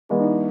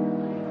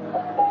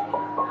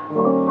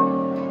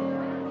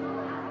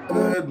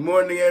Good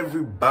morning,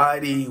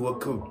 everybody.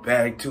 Welcome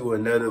back to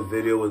another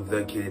video with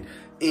the kid,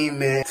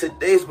 Eman.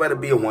 Today's about to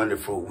be a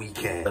wonderful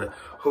weekend.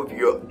 Hope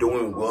you're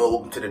doing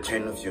well to the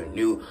channel if you're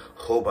new.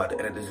 Hope by the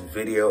end of this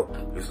video,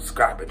 you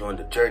subscribe and join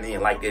the journey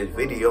and like this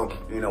video.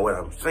 You know what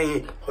I'm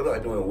saying? Hope you're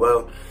doing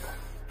well.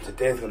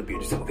 Today's gonna be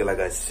just something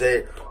like I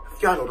said.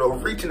 If y'all don't know,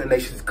 Reaching the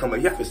Nations is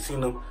coming. You haven't seen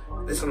them.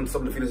 This is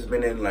some of the videos have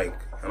been in, like,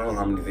 I don't know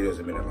how many videos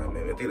have been in, like,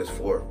 maybe I think it's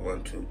 4.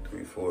 1, 2,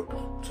 3,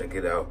 4. Check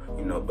it out,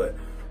 you know, but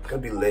it's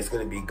gonna be lit, it's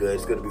gonna be good,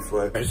 it's gonna be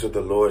fun. So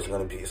the Lord's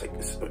gonna be, it's like,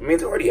 it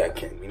means already I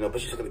can, you know,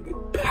 but she's gonna be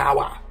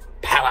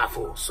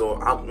powerful. So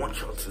I want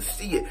y'all to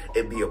see it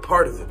and be a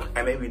part of it.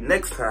 And maybe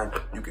next time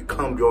you can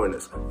come join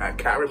us at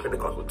Calvary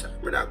Pentecostal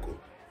Tabernacle,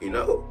 you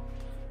know.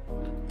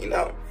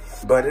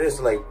 But it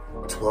is like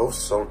 12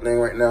 something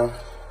right now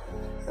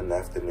in the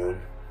afternoon.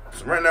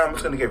 So right now I'm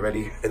just gonna get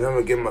ready and then I'm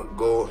gonna get my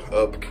go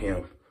up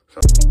camp.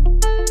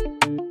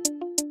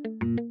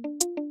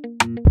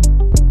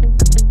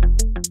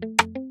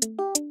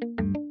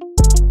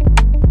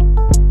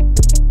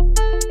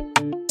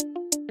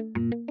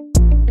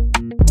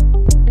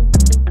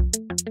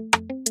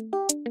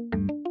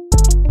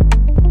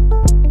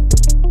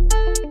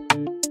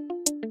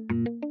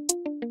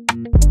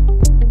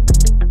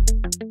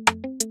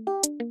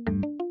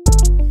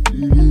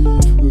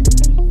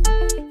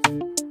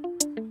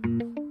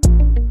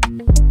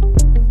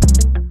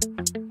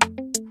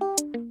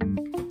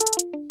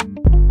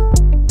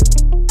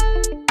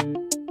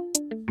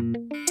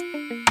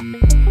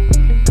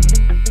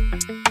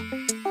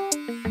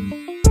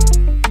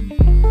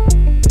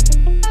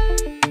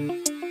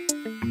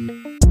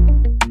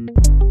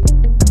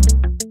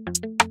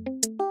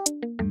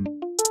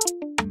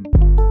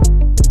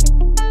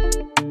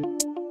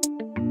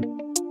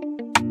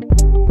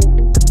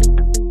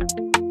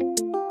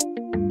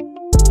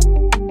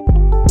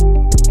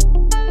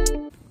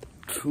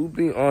 To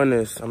be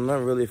honest, I'm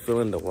not really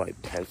feeling the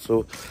white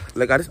pencil.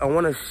 Like, I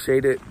want to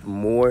shade it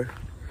more,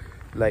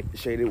 like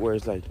shade it where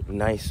it's like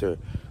nicer.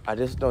 I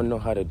just don't know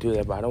how to do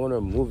that, but I don't want to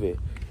remove it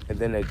and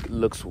then it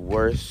looks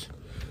worse.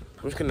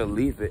 I'm just gonna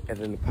leave it and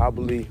then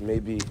probably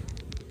maybe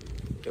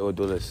it will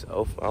do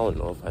itself. I don't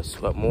know if I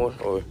sweat more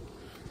or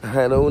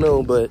I don't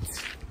know, but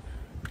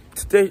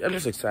today I'm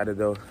just excited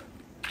though.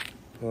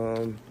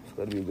 It's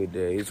gonna be a good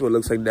day. It's what it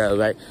looks like now,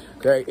 right?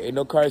 Okay, ain't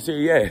no cars here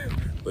yet,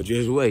 but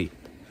just wait.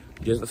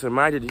 Just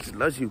remind you, just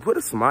loves you. Put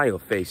a smile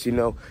face, you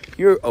know.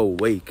 You're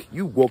awake.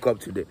 You woke up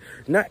today.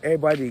 Not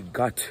everybody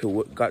got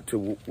to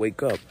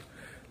wake up.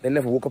 They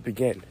never woke up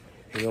again.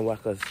 You know why?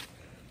 Because,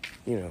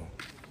 you know.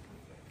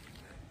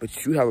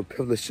 But you have a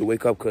privilege to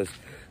wake up because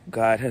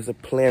God has a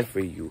plan for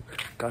you.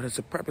 God has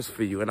a purpose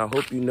for you, and I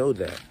hope you know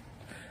that.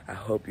 I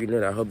hope you know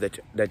that. I hope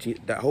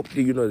I hope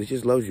you know that He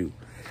just loves you.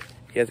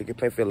 He has a good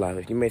plan for your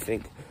life. You may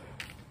think,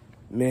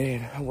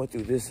 man, I went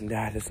through this and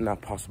that. It's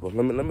not possible.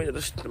 Let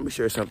me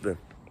share something.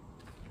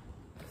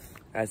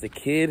 As a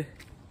kid,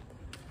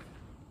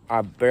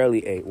 I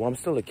barely ate. Well, I'm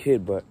still a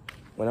kid, but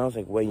when I was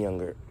like way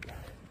younger,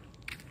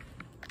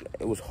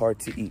 it was hard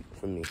to eat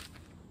for me.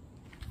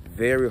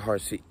 Very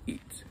hard to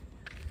eat.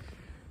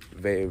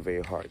 Very,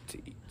 very hard to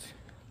eat.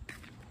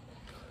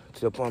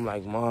 To the point I'm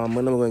like, Mom,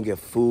 when am I gonna get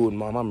food?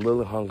 Mom, I'm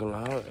really hungry.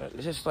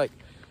 It's just like,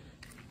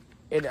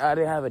 I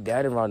didn't have a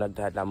dad around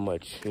that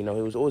much. You know,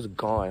 he was always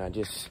gone. I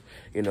just,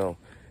 you know,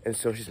 and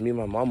so it's just me and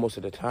my mom most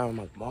of the time. I'm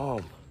like,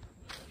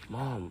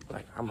 Mom,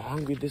 like, I'm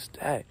hungry, this,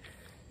 that.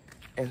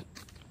 And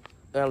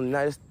I'm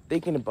not just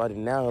thinking about it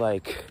now,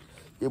 like,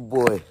 your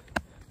boy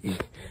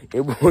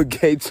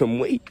gained some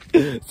weight,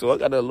 so I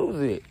gotta lose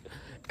it.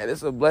 And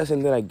it's a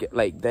blessing that I get,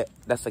 like,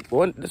 that's like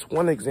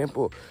one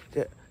example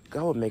that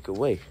God would make a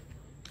way.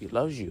 He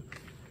loves you.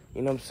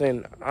 You know what I'm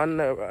saying? I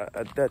never,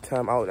 at that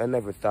time, I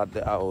never thought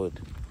that I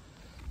would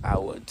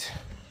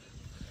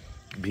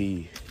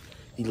be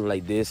eating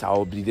like this, I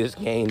would be this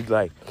gained,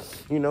 like,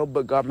 you know,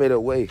 but God made a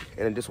way,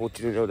 and I just want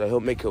you to know that He'll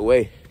make a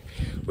way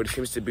where there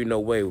seems to be no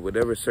way,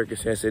 whatever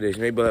circumstance it is.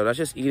 Maybe like, that's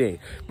just eating.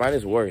 Mine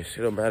is worse.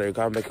 It don't matter.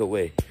 God make a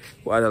way.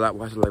 Why is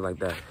it like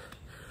that?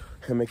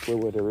 He'll make a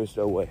way where there is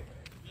no way.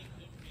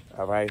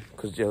 All right?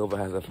 Because Jehovah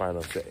has the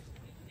final say.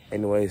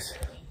 Anyways,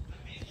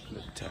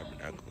 the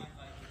tabernacle.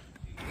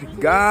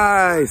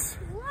 Guys,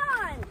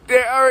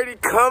 they're already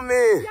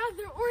coming. Yeah,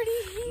 they're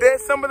already here.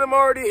 Some of them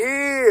already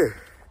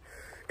here.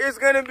 It's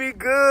gonna be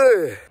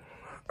good.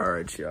 All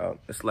right, y'all.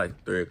 It's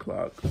like 3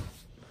 o'clock.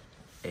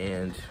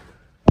 And,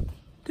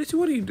 Dizzy,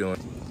 what are you doing?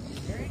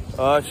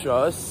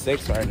 Y'all, it's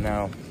 6 right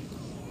now.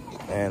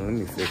 And let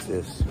me fix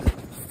this.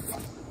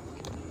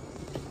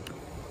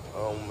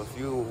 If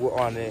you were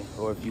on it,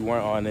 or if you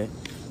weren't on it,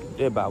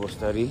 did Bible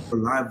study. We're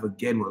live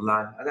again, we're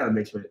live. I gotta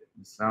make sure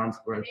the sound's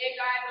correct. Hey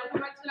guys,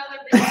 welcome back to another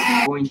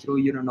video. Going through,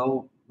 you don't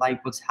know,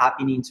 like what's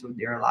happening to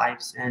their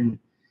lives, and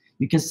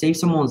you can save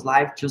someone's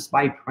life just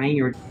by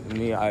praying.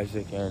 Me,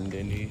 Isaac, and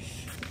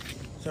Denise.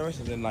 Service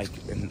is in like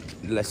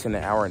less than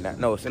an hour.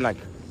 No, it's in like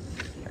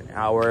an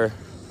hour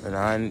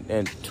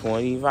and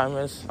 25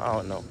 minutes. I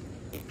don't know.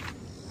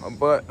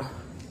 But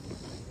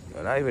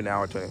not even an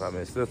hour, 25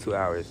 minutes. Still 2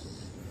 hours.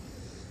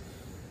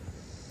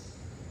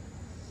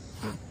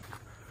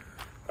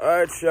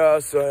 Alright,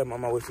 y'all, so I'm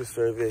on my way to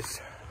service.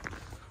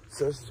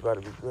 Service is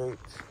about to be great.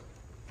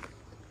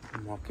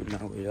 I'm walking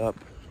my way up.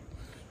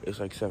 It's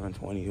like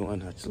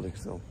 7:21 actually,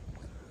 so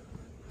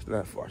it's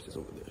not far, it's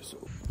over there. So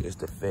it's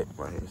the fit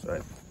right here,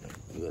 right?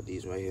 You got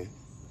these right here.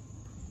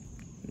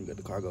 You got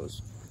the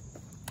cargos.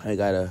 I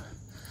got a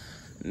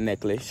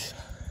necklace.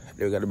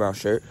 Then we got the brown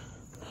shirt.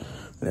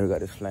 And then we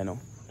got this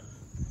flannel.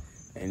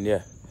 And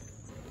yeah.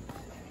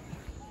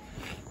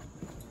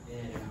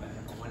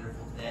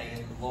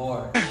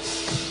 Lord.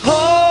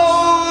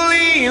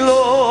 Holy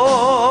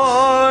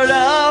Lord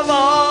of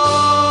all,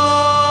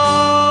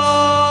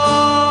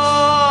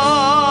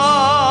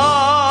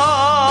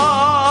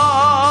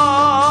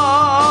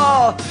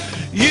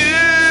 you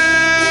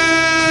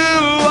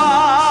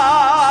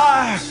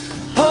are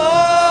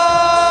holy,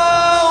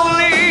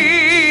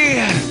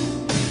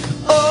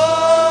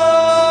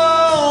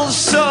 oh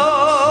so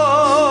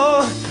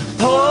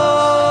holy.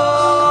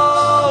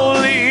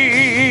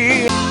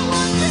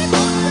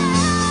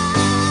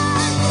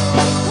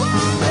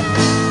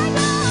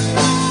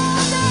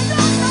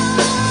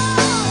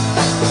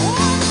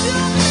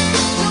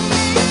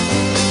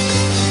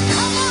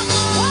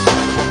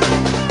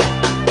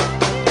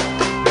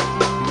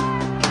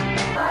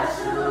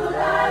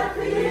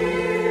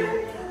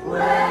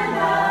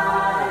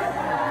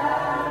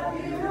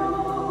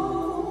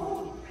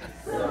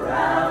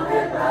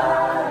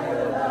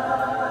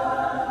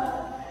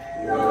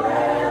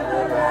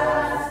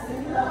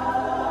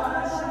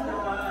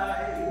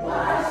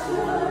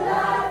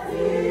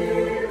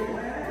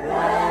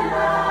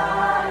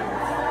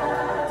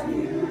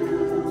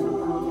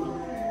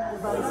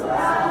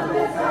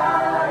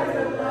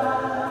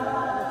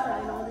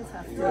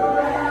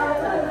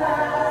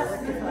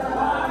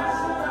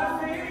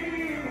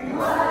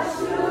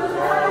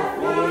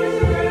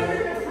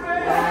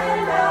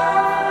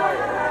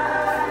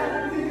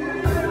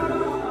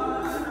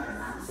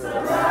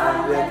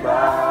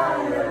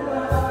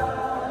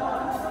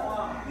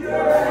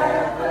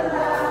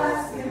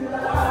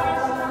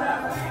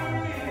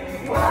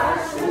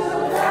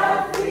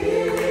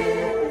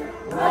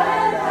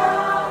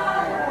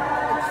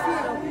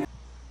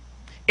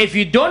 If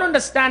you don't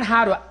understand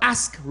how to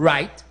ask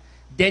right,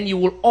 then you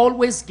will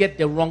always get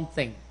the wrong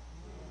thing.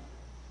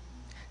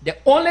 The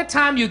only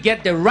time you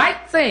get the right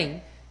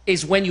thing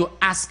is when you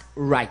ask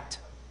right.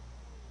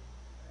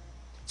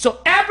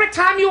 So every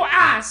time you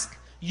ask,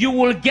 you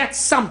will get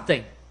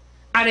something.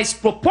 And it's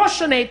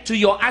proportionate to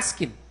your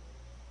asking.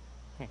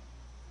 Do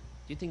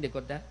you think they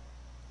got that?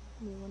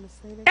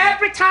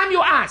 Every time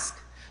you ask,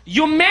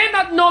 you may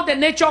not know the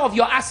nature of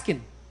your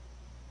asking.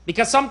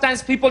 Because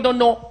sometimes people don't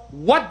know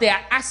what they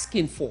are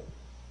asking for.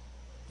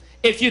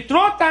 If you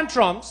throw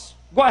tantrums,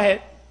 go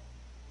ahead.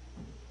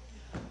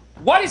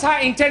 What is her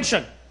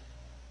intention?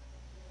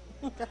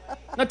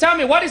 Now tell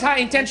me, what is her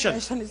intention? Her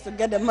intention is to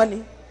get the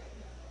money.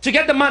 To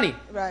get the money?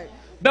 Right.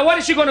 But what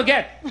is she going to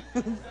get?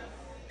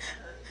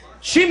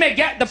 She may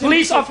get the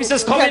police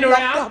officers coming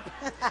around.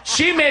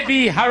 She may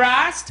be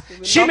harassed.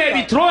 She may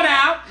be thrown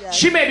out. Yeah.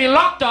 She may be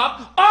locked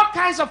up. All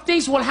kinds of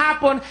things will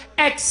happen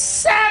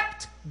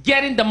except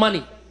getting the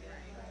money.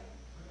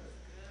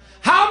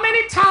 How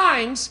many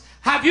times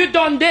have you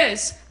done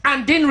this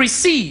and didn't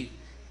receive,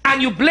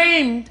 and you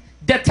blamed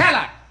the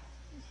teller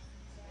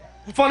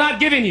for not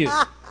giving you?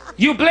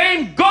 You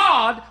blame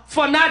God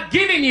for not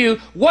giving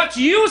you what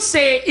you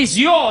say is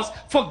yours,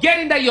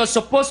 forgetting that you're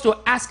supposed to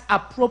ask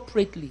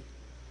appropriately.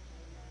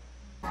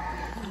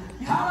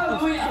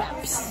 Hallelujah.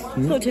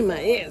 Touching my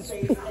ears.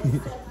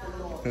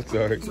 That's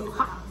all right.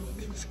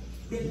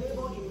 The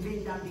labor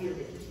invade that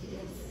building.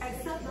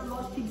 Except the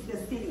Lord keeps the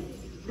city,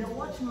 the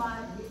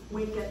watchman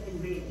waketh in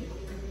vain.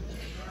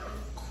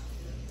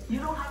 You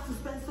don't have to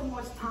spend so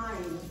much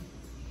time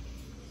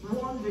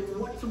wondering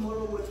what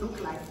tomorrow will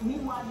look like.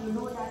 Meanwhile, you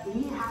know that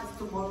He has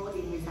tomorrow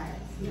in His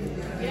hands.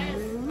 Yes.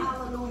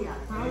 Hallelujah.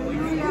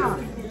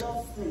 Hallelujah. He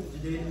loves sleep.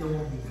 Do you know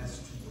He has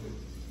tomorrow?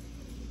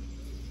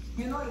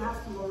 You know He has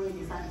tomorrow in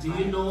His hands. Do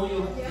you know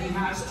He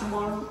has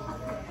tomorrow?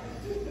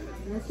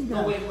 Yes, he No,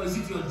 does. wait, or is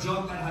it your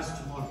job that has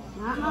tomorrow?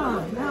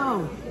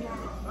 No.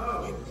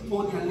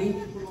 Oh, they're late.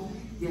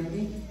 They're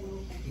late.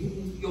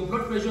 Your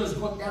blood pressure has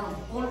gone down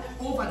all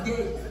over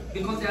there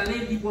because they're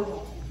laying people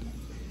off.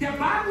 The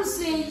Bible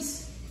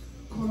says,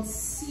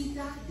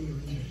 consider the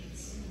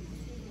limits.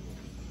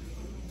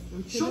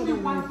 Show me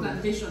one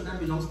plantation that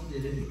belongs to the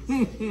limits. They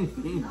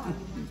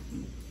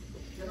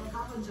don't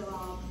have a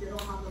job. They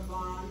don't have a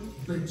bond.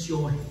 But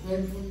your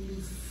heavenly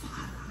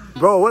Father.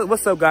 Bro,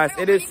 what's up, guys?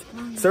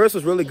 Service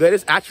was really good.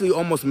 It's actually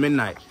almost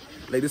midnight.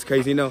 Like, this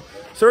crazy, you know.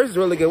 Service is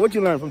really good. What'd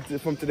you learn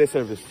from today's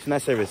service,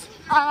 tonight's service?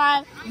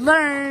 I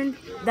learned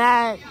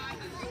that.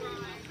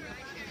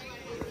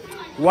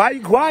 Why are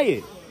you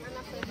quiet?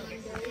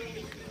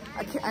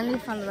 I need to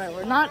find the right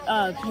word. Not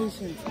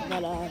patience,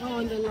 but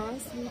Oh, the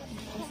last week.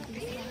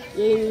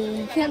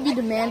 you can't be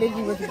demanded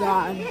with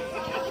God.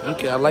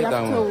 Okay, I like You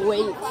that have one. to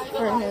wait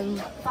for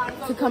Him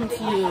to come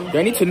to you.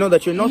 They need to know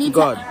that you're not need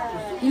God.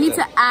 You need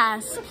to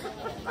ask,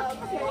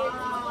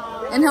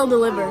 and He'll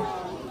deliver.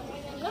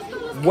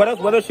 What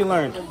else you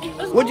learned?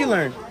 Just What'd you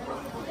learn?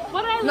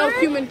 What I no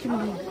human can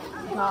be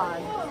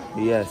God.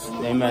 Yes,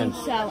 amen.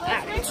 Shall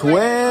act.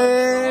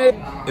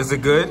 20. Is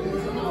it good?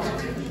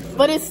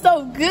 But it's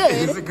so good.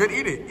 Is it good?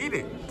 Eat it. Eat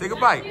it. Take a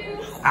bite.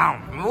 Ow.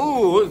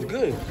 Ooh, it's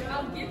good.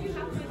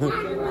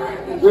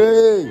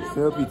 Hey,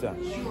 smell pizza.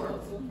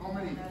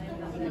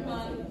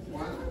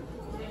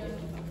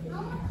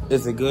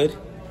 Is it good?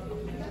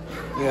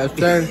 Yeah, it's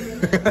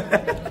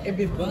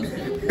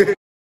 10.